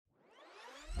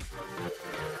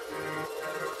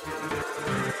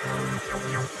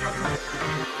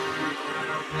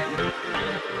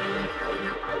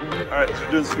Alright, so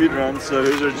we're doing speed runs, so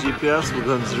here's our GPS, we'll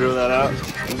go and zero that out.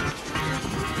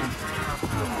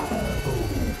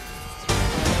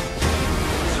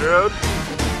 Zeroed.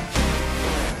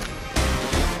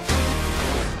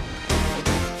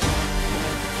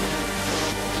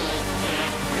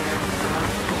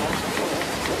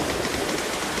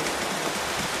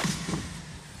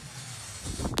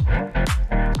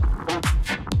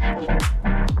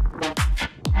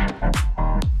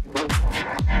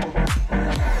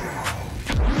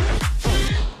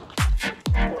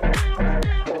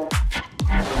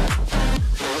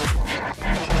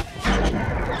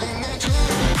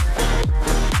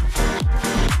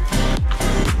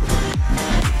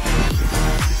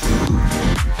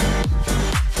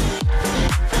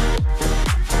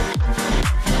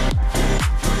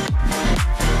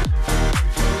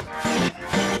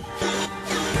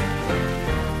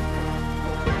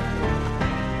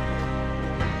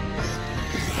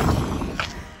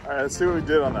 Alright, let's see what we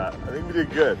did on that. I think we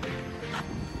did good.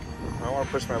 I don't want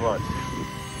to push my luck.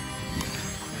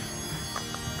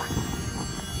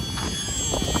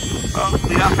 Oh,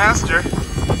 we got faster.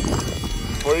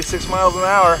 46 miles an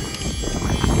hour.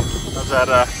 How's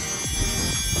that?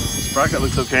 Sprocket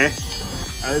looks okay.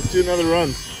 Alright, let's do another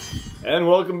run. And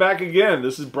welcome back again.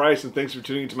 This is Bryce, and thanks for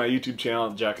tuning into my YouTube channel,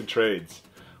 Jack of Trades.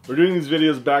 We're doing these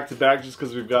videos back to back just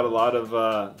because we've got a lot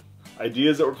of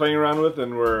ideas that we're playing around with,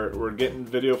 and we're getting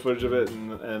video footage of it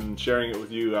and sharing it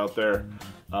with you out there.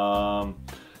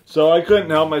 So I couldn't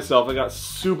help myself. I got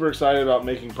super excited about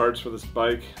making parts for this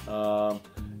bike. And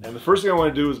the first thing I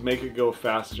want to do is make it go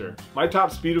faster. My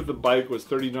top speed of the bike was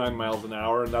 39 miles an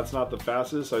hour, and that's not the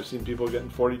fastest. I've seen people getting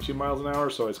 42 miles an hour,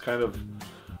 so I was kind of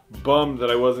bummed that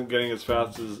I wasn't getting as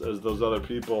fast as those other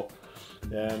people.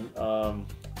 And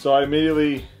so I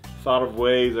immediately thought of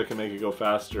ways I can make it go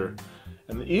faster.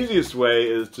 And the easiest way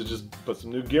is to just put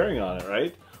some new gearing on it,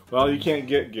 right? Well, you can't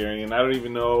get gearing, and I don't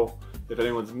even know if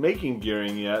anyone's making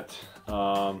gearing yet.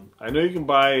 I know you can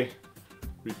buy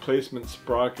replacement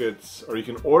sprockets, or you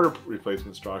can order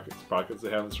replacement sprockets. They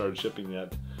haven't started shipping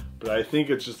yet. But I think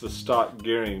it's just the stock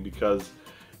gearing because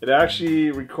it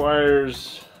actually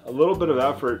requires a little bit of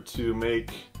effort to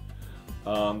make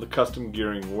the custom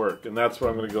gearing work. And that's what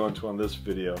I'm going to go into on this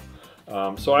video.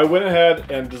 So I went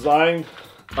ahead and designed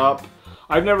up.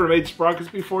 I've never made sprockets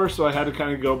before, so I had to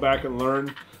kind of go back and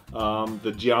learn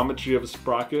the geometry of a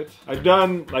sprocket. I've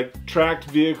done like tracked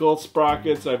vehicle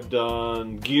sprockets, I've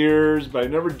done gears, but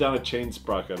I've never done a chain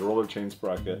sprocket, a roller chain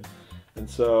sprocket. And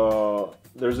so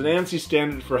there's an ANSI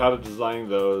standard for how to design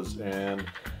those, and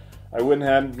I went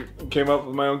ahead and came up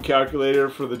with my own calculator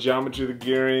for the geometry of the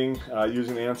gearing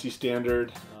using the ANSI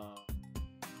standard.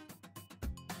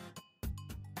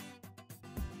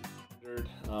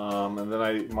 And then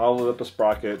I modeled up a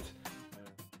sprocket.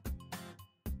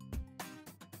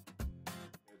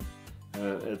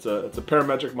 And it's a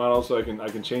parametric model, so I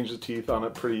can change the teeth on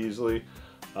it pretty easily.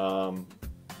 And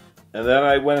then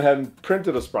I went ahead and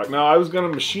printed a sprocket. Now I was going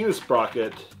to machine a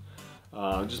sprocket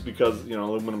just because, you know,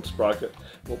 aluminum sprocket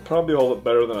will probably hold up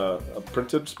better than a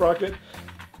printed sprocket.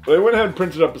 But I went ahead and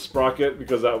printed up a sprocket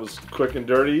because that was quick and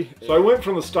dirty. So I went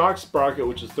from the stock sprocket,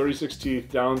 which is 36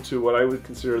 teeth, down to what I would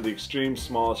consider the extreme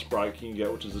smallest sprocket you can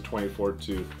get, which is a 24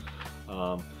 tooth.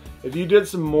 If you did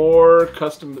some more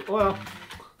custom, well,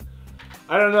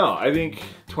 I don't know. I think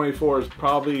 24 is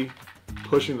probably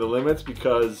pushing the limits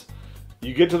because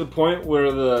you get to the point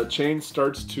where the chain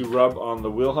starts to rub on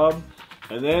the wheel hub,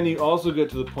 and then you also get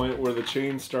to the point where the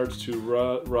chain starts to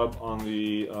rub on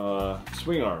the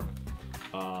swing arm.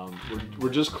 We're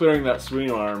just clearing that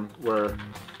swing arm where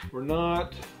we're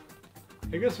not,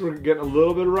 I guess we're getting a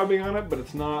little bit of rubbing on it, but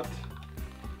it's not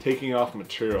taking off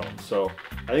material. So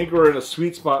I think we're in a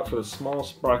sweet spot for the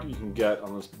smallest sprocket you can get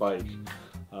on this bike.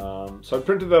 So I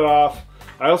printed that off.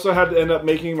 I also had to end up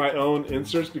making my own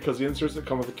inserts because the inserts that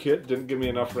come with the kit didn't give me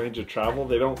enough range of travel.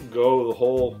 They don't go the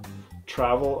whole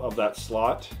travel of that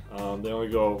slot. They only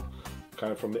go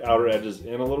kind of from the outer edges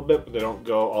in a little bit, but they don't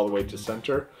go all the way to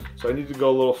center. So I need to go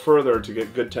a little further to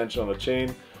get good tension on the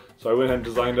chain. So I went ahead and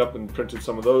designed up and printed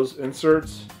some of those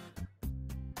inserts.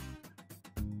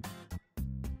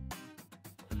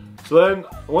 So then,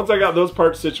 once I got those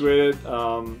parts situated,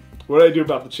 what did I do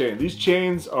about the chain? These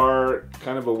chains are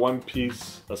kind of a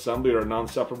one-piece assembly or a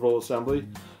non-separable assembly.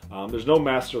 There's no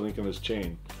master link in this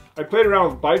chain. I played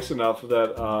around with bikes enough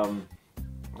that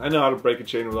I know how to break a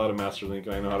chain without a master link,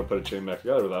 and I know how to put a chain back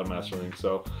together without a master link.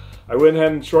 So I went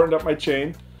ahead and shortened up my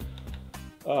chain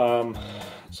so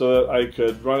that I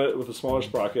could run it with a smaller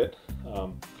sprocket.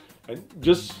 And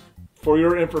just for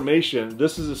your information,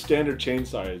 this is a standard chain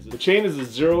size. The chain is a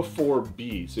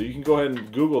 04B, so you can go ahead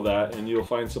and Google that and you'll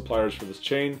find suppliers for this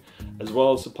chain, as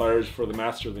well as suppliers for the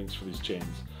master links for these chains.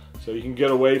 So you can get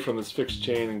away from this fixed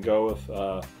chain and go with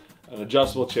an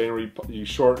adjustable chain where you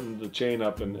shorten the chain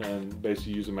up and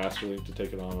basically use a master link to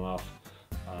take it on and off.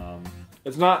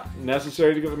 It's not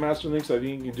necessary to get the master links. I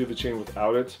think you can do the chain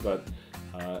without it, but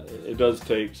it does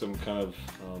take some kind of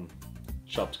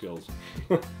shop skills.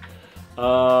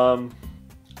 So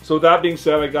with that being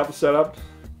said, I got the setup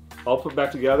all put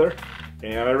back together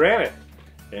and I ran it,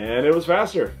 and it was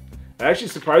faster. And actually,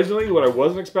 surprisingly, what I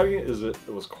wasn't expecting is it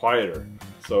was quieter.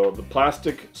 So the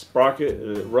plastic sprocket,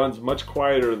 it runs much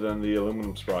quieter than the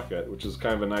aluminum sprocket, which is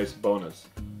kind of a nice bonus.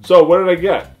 So what did I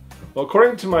get? Well,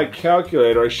 according to my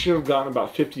calculator, I should have gotten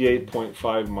about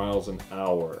 58.5 miles an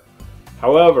hour.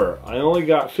 However, I only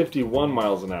got 51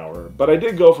 miles an hour, but I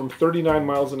did go from 39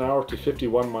 miles an hour to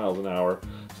 51 miles an hour.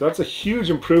 So that's a huge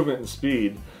improvement in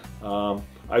speed.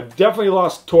 I've definitely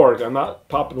lost torque. I'm not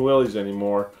popping wheelies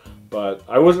anymore, but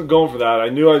I wasn't going for that. I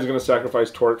knew I was going to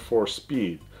sacrifice torque for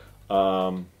speed.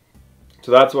 So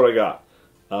that's what I got.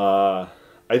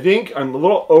 I think I'm a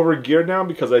little over geared now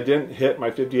because I didn't hit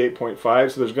my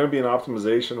 58.5, so there's going to be an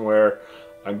optimization where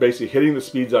I'm basically hitting the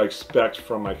speeds I expect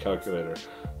from my calculator.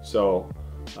 So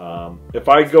if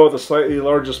I go with a slightly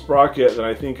larger sprocket, then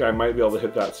I think I might be able to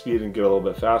hit that speed and get a little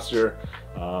bit faster.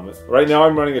 Right now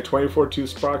I'm running a 24-2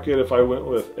 sprocket. If I went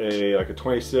with like a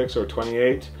 26 or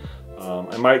 28,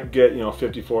 I might get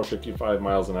 54, 55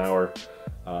 miles an hour.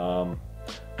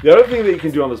 The other thing that you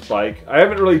can do on this bike, I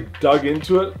haven't really dug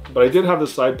into it, but I did have the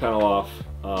side panel off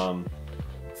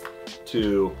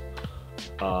to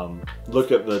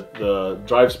look at the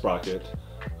drive sprocket.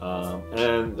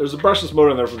 And there's a brushless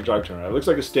motor in there for the drivetrain. It looks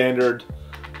like a standard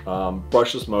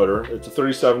brushless motor. It's a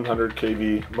 3700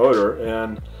 kV motor,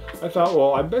 and I thought,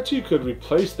 well, I bet you could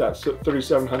replace that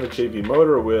 3700 kV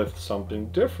motor with something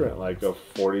different, like a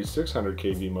 4600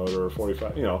 kV motor or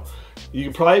 45. You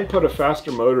could probably put a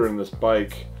faster motor in this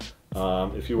bike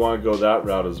if you want to go that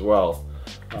route as well.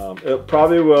 It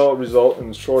probably will result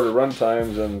in shorter run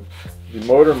times, and the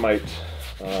motor might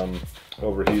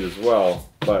overheat as well.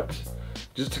 But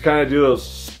just to kind of do those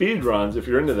speed runs, if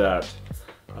you're into that,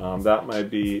 that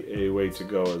might be a way to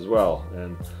go as well.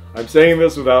 And I'm saying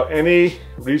this without any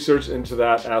research into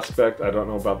that aspect. I don't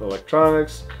know about the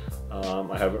electronics.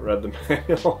 I haven't read the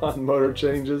manual on motor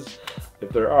changes. If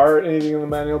there are anything in the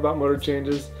manual about motor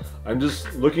changes, I'm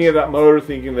just looking at that motor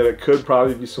thinking that it could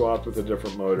probably be swapped with a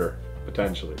different motor,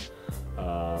 potentially.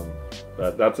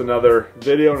 But that's another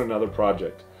video and another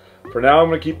project. For now, I'm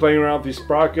going to keep playing around with these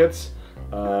sprockets.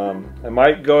 I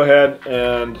might go ahead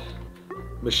and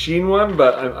machine one,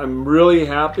 but I'm really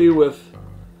happy with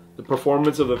the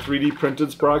performance of the 3D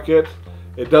printed sprocket.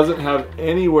 It doesn't have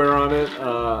any wear on it.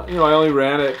 I only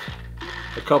ran it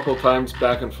a couple times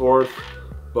back and forth,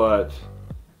 but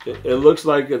it looks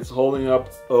like it's holding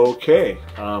up okay.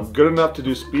 Good enough to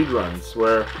do speed runs,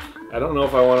 where I don't know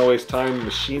if I want to waste time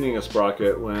machining a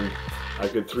sprocket when I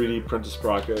could 3D print a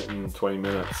sprocket in 20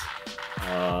 minutes.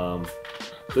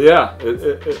 So yeah,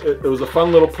 it was a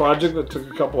fun little project that took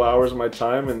a couple hours of my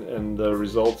time, and the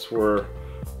results were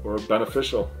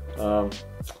beneficial.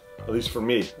 At least for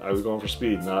me. I was going for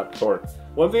speed, not torque.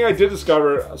 One thing I did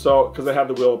discover, because I had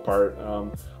the wheel apart,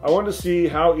 I wanted to see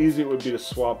how easy it would be to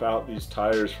swap out these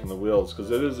tires from the wheels,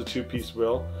 because it is a two-piece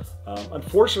wheel.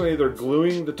 Unfortunately, they're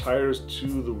gluing the tires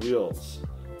to the wheels,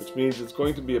 which means it's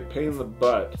going to be a pain in the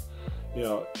butt.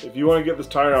 If you want to get this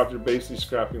tire off, you're basically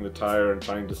scrapping the tire and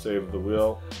trying to save the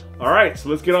wheel. Alright, so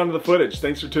let's get on to the footage.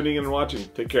 Thanks for tuning in and watching.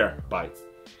 Take care. Bye.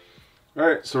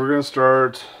 Alright, so we're going to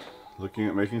start looking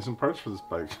at making some parts for this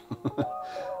bike.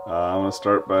 I'm going to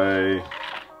start by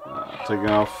taking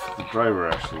off the driver,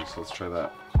 actually, so let's try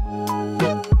that.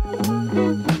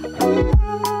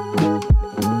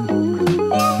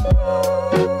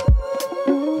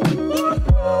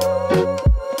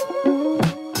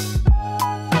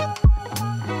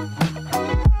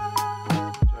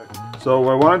 So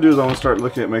what I want to do is I want to start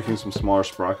looking at making some smaller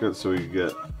sprockets so we can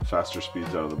get faster speeds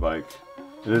out of the bike.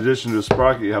 In addition to the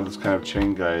sprocket, you have this kind of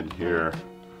chain guide here,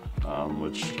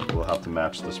 which will have to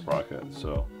match the sprocket.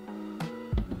 So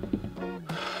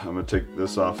I'm going to take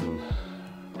this off and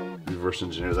reverse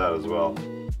engineer that as well.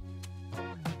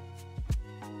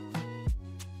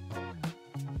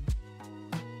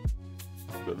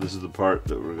 But this is the part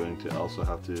that we're going to also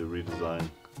have to redesign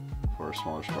for a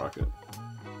smaller sprocket.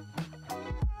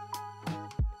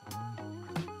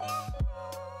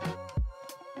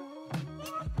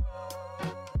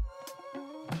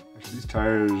 These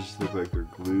tires look like they're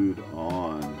glued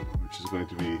on, which is going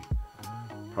to be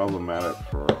problematic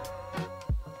for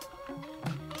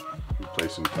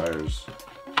replacing tires.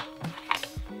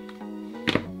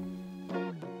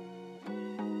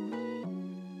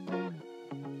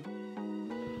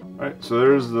 Alright, so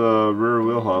there's the rear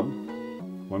wheel hub,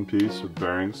 one piece with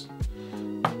bearings.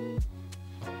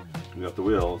 We got the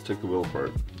wheel. Let's take the wheel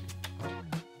apart.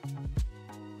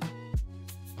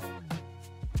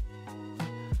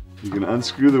 You can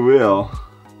unscrew the wheel.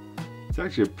 It's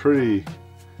actually a pretty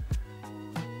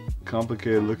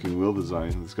complicated looking wheel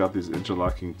design. It's got these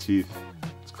interlocking teeth.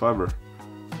 It's clever.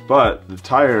 But the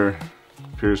tire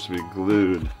appears to be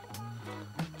glued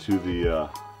to the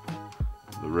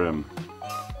rim.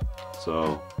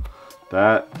 So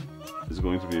that is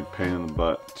going to be a pain in the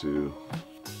butt to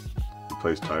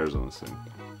replace tires on this thing.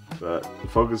 But the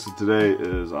focus of today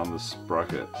is on the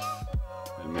sprocket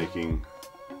and making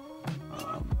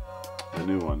a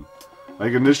new one.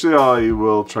 Like initially I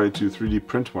will try to 3D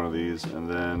print one of these and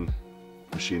then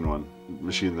machine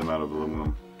them out of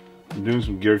aluminum. I'm doing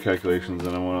some gear calculations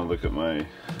and I want to look at my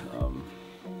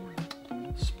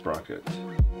sprocket.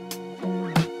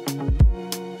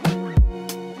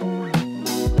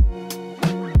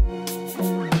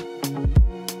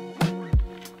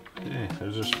 Okay,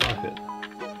 there's our sprocket.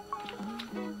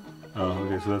 Oh,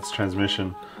 okay, so that's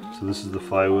transmission. So this is the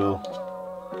flywheel.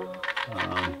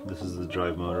 This is the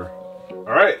drive motor.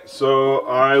 Alright, so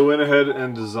I went ahead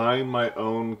and designed my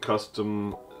own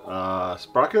custom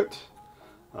sprocket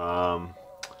and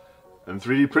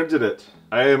 3D printed it.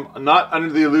 I am not under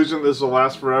the illusion this will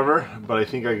last forever, but I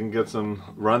think I can get some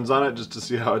runs on it just to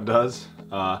see how it does.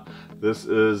 This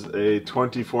is a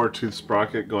 24 tooth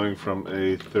sprocket going from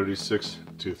a 36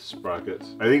 tooth sprocket.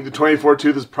 I think the 24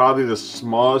 tooth is probably the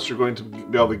smallest you're going to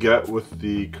be able to get with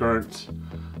the current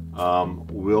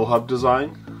wheel hub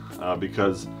design,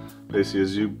 because basically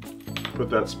as you put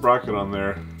that sprocket on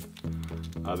there,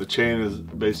 the chain is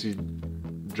basically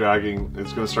dragging.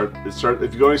 It's going to start.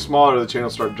 If you go any smaller, the chain will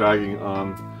start dragging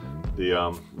on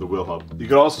the wheel hub. You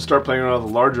could also start playing around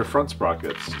with larger front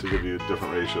sprockets to give you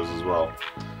different ratios as well.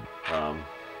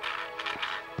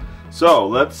 So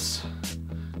let's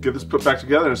get this put back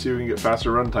together and see if we can get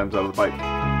faster run times out of the bike.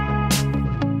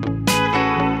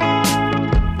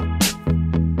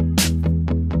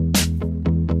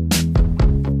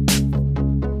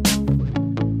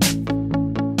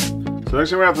 So next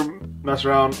thing we're going to have to mess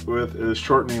around with is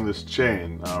shortening this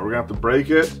chain. We're going to have to break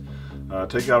it,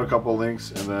 take out a couple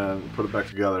links, and then put it back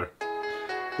together.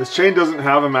 This chain doesn't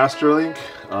have a master link.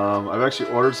 I've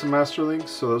actually ordered some master links,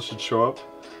 so those should show up.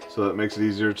 So that makes it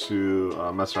easier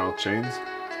to mess around with chains.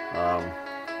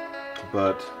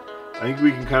 But I think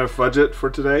we can kind of fudge it for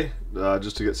today,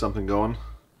 just to get something going.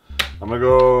 I'm going to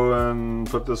go and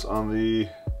put this on the...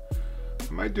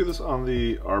 I might do this on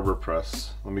the arbor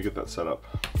press. Let me get that set up.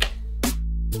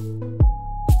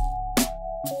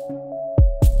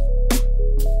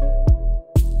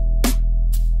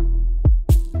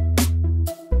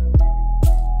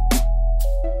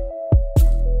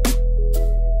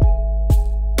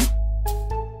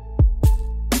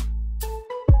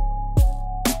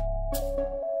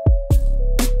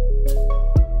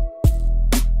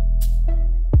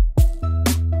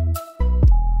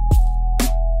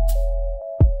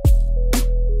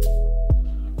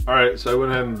 Alright, so I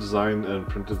went ahead and designed and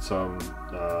printed some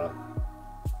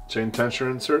chain tensioner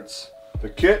inserts. The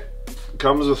kit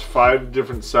comes with 5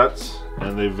 different sets,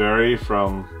 and they vary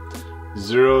from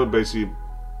 0, basically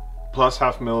plus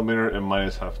 ½ millimeter, and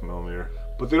minus ½ millimeter.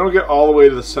 But they don't get all the way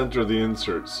to the center of the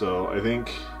insert, so I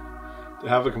think to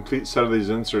have a complete set of these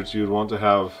inserts, you'd want to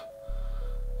have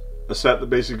a set that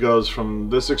basically goes from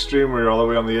this extreme where you're all the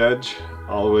way on the edge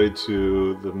all the way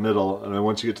to the middle, and then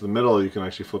once you get to the middle you can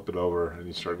actually flip it over and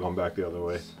you start going back the other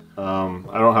way.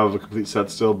 I don't have a complete set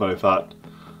still, but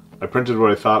I printed what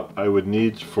I thought I would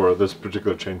need for this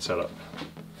particular chain setup.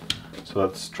 So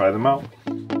let's try them out.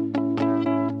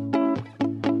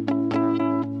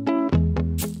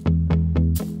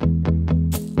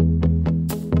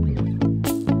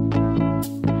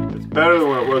 It's better than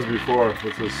what it was before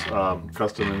with this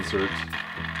custom insert,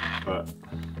 but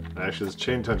actually this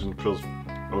chain tension feels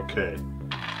okay.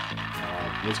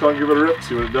 Let's go and give it a rip,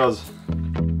 see what it does.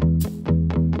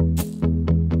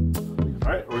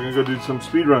 Alright, we're going to go do some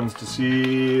speed runs to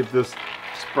see if this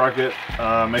sprocket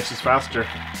makes us faster.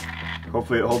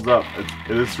 Hopefully it holds up.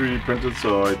 It is 3D printed,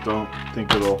 so I don't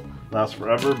think it'll last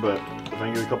forever, but if I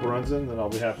can get a couple runs in, then I'll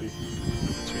be happy.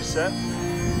 Let's reset.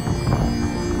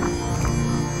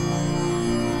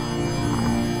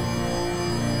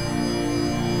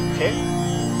 Okay.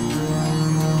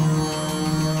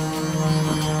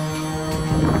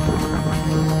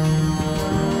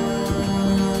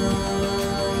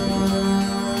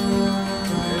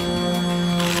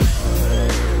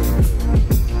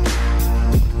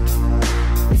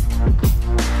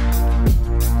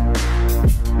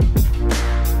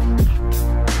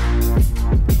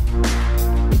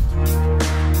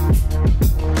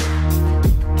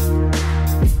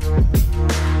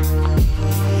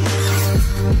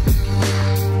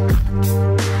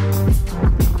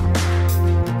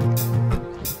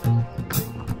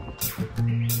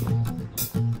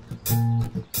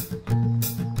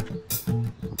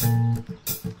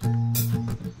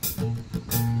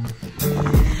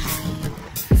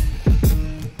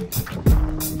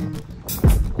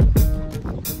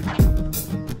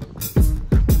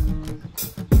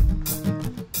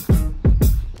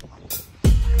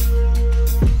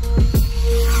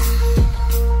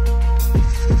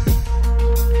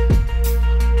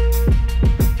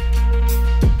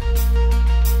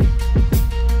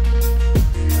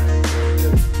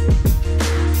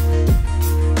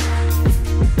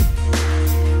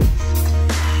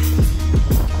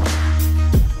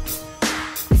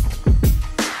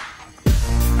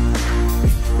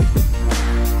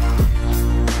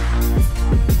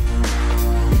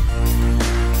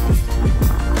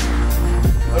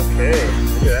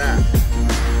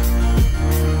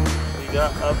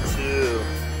 got up to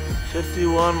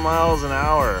 51 miles an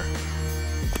hour.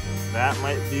 That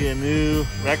might be a new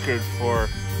record for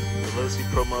the Losi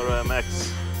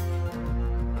Promoto-MX.